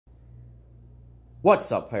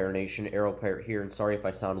What's up, Pirate Nation? Arrow Pirate here, and sorry if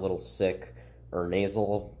I sound a little sick or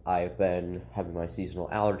nasal. I've been having my seasonal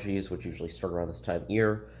allergies, which usually start around this time of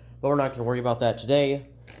year, but we're not going to worry about that today.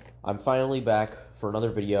 I'm finally back for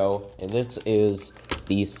another video, and this is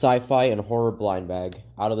the sci-fi and horror blind bag.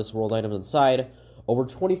 Out of this world items inside, over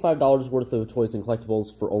 $25 worth of toys and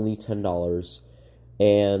collectibles for only $10,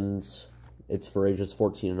 and it's for ages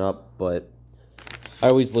 14 and up, but I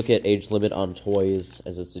always look at age limit on toys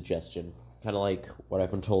as a suggestion. Kind of like what I've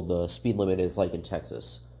been told the speed limit is like in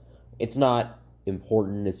Texas. It's not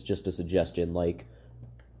important, it's just a suggestion. Like,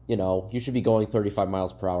 you know, you should be going 35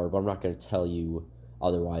 miles per hour, but I'm not going to tell you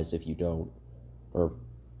otherwise if you don't, or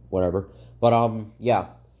whatever. But, yeah.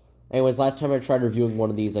 Anyways, last time I tried reviewing one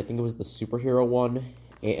of these, I think it was the superhero one,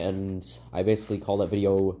 and I basically called that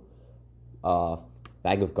video,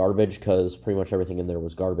 bag of garbage, because pretty much everything in there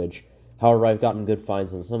was garbage. However, I've gotten good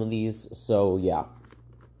finds on some of these, so yeah.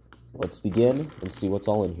 Let's begin and see what's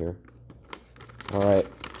all in here. Alright,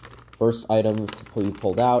 first item to be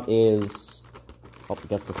pulled out is... Oh, I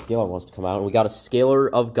guess the scaler wants to come out. We got a scaler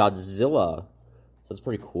of Godzilla. That's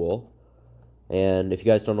pretty cool. And if you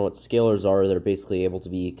guys don't know what scalers are, they're basically able to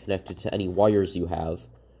be connected to any wires you have.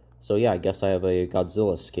 So yeah, I guess I have a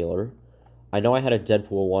Godzilla scaler. I know I had a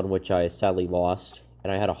Deadpool one, which I sadly lost.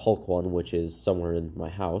 And I had a Hulk one, which is somewhere in my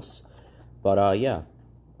house. But yeah,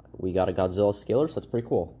 we got a Godzilla scaler, so that's pretty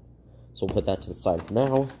cool. So we'll put that to the side for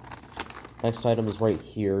now. Next item is right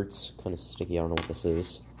here. It's kind of sticky. I don't know what this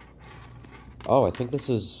is. Oh, I think this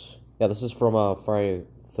is... Yeah, this is from Friday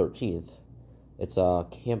 13th. It's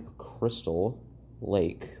Camp Crystal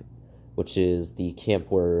Lake, which is the camp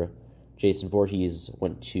where Jason Voorhees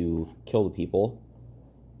went to kill the people.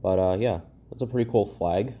 But, yeah, that's a pretty cool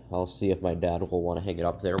flag. I'll see if my dad will want to hang it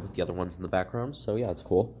up there with the other ones in the background. So, yeah, it's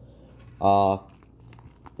cool.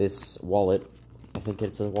 This wallet... I think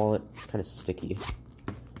it's a wallet. It's kind of sticky.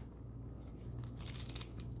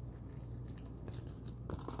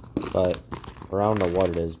 But I don't know what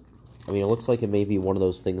it is. I mean, it looks like it may be one of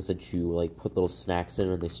those things that you, like, put little snacks in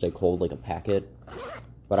and they stay cold like a packet.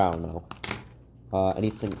 But I don't know.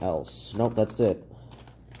 Anything else? Nope, that's it.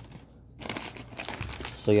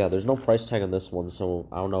 So yeah, there's no price tag on this one, so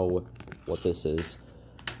I don't know what this is.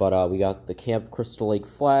 But we got the Camp Crystal Lake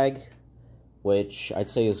flag, which I'd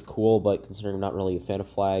say is cool, but considering I'm not really a fan of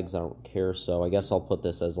flags, I don't care, so I guess I'll put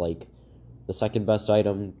this as, like, the second best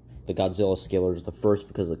item. The Godzilla scaler is the first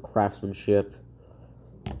because of the craftsmanship,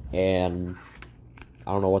 and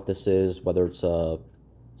I don't know what this is, whether it's a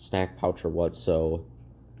snack pouch or what, so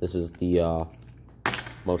this is the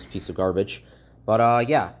most piece of garbage. But,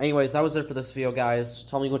 yeah, anyways, that was it for this video, guys.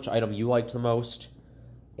 Tell me which item you liked the most,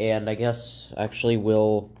 and I guess, actually,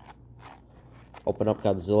 we'll... open up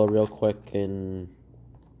Godzilla real quick and...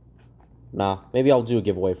 Nah, maybe I'll do a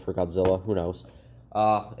giveaway for Godzilla, who knows.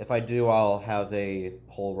 If I do, I'll have a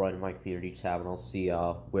poll run in my community tab and I'll see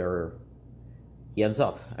where he ends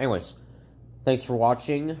up. Anyways, thanks for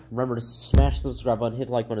watching. Remember to smash the subscribe button, hit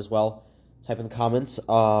the like button as well. Type in the comments,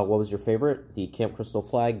 what was your favorite? The Camp Crystal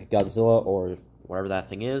flag, Godzilla, or whatever that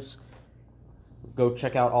thing is. Go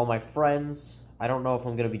check out all my friends. I don't know if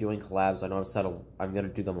I'm going to be doing collabs. I know I've said I'm going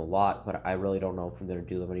to do them a lot, but I really don't know if I'm going to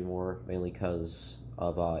do them anymore, mainly because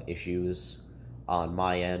of issues on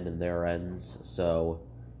my end and their ends. So,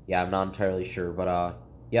 yeah, I'm not entirely sure, but,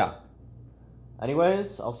 yeah.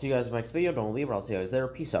 Anyways, I'll see you guys in the next video. Don't leave, but I'll see you guys there.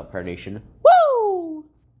 Peace out, Pirate Nation.